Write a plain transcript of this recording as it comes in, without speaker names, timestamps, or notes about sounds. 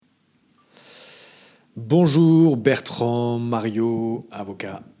Bonjour Bertrand, Mario,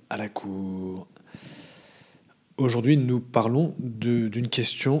 avocat à la cour. Aujourd'hui, nous parlons d'une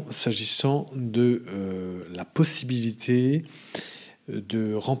question s'agissant de la possibilité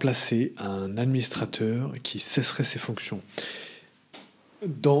de remplacer un administrateur qui cesserait ses fonctions.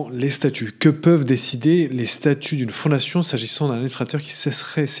 Dans les statuts, que peuvent décider les statuts d'une fondation s'agissant d'un administrateur qui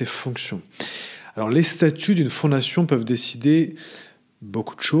cesserait ses fonctions? Alors, les statuts d'une fondation peuvent décider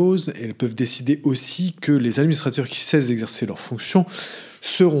beaucoup de choses, et elles peuvent décider aussi que les administrateurs qui cessent d'exercer leurs fonctions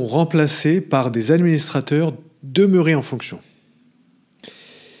seront remplacés par des administrateurs demeurés en fonction.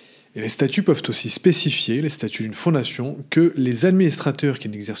 Et les statuts peuvent aussi spécifier, les statuts d'une fondation, que les administrateurs qui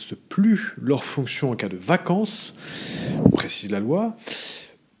n'exercent plus leurs fonctions en cas de vacances, précise la loi,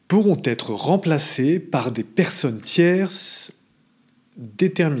 pourront être remplacés par des personnes tierces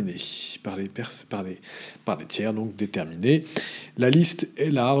déterminées, par les tiers donc déterminés. La liste est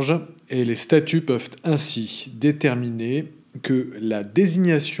large et les statuts peuvent ainsi déterminer que la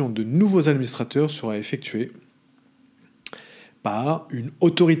désignation de nouveaux administrateurs sera effectuée par une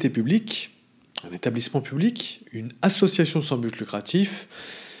autorité publique, un établissement public, une association sans but lucratif,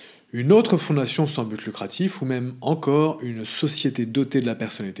 une autre fondation sans but lucratif ou même encore une société dotée de la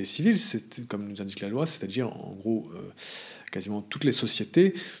personnalité civile, c'est comme nous indique la loi, c'est-à-dire en gros quasiment toutes les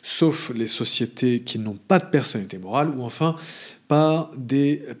sociétés, sauf les sociétés qui n'ont pas de personnalité morale ou enfin par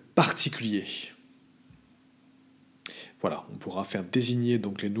des particuliers. Voilà, on pourra faire désigner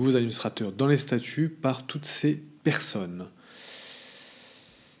donc les nouveaux administrateurs dans les statuts par toutes ces personnes.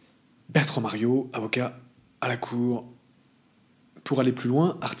 Bertrand Mario, avocat à la cour. Pour aller plus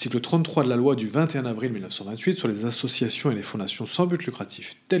loin, article 33 de la loi du 21 avril 1928 sur les associations et les fondations sans but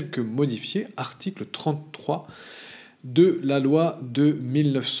lucratif, tel que modifié, article 33 de la loi de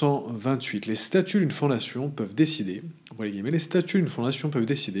 1928. Les statuts d'une fondation peuvent décider, les statuts d'une fondation peuvent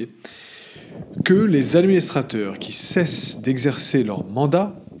décider que les administrateurs qui cessent d'exercer leur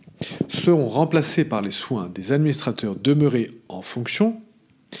mandat seront remplacés par les soins des administrateurs demeurés en fonction,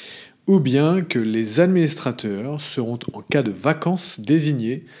 ou bien que les administrateurs seront en cas de vacances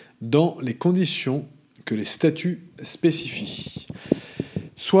désignés dans les conditions que les statuts spécifient,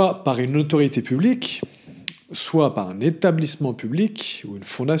 soit par une autorité publique, soit par un établissement public ou une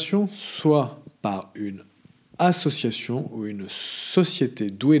fondation, soit par une association ou une société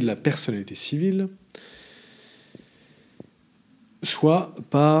douée de la personnalité civile, soit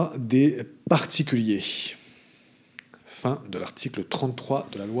par des particuliers. Fin de l'article 33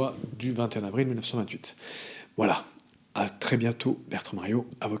 de la loi du 21 avril 1928. Voilà, à très bientôt, Bertrand Mario,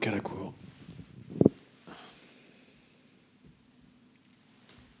 avocat à la cour.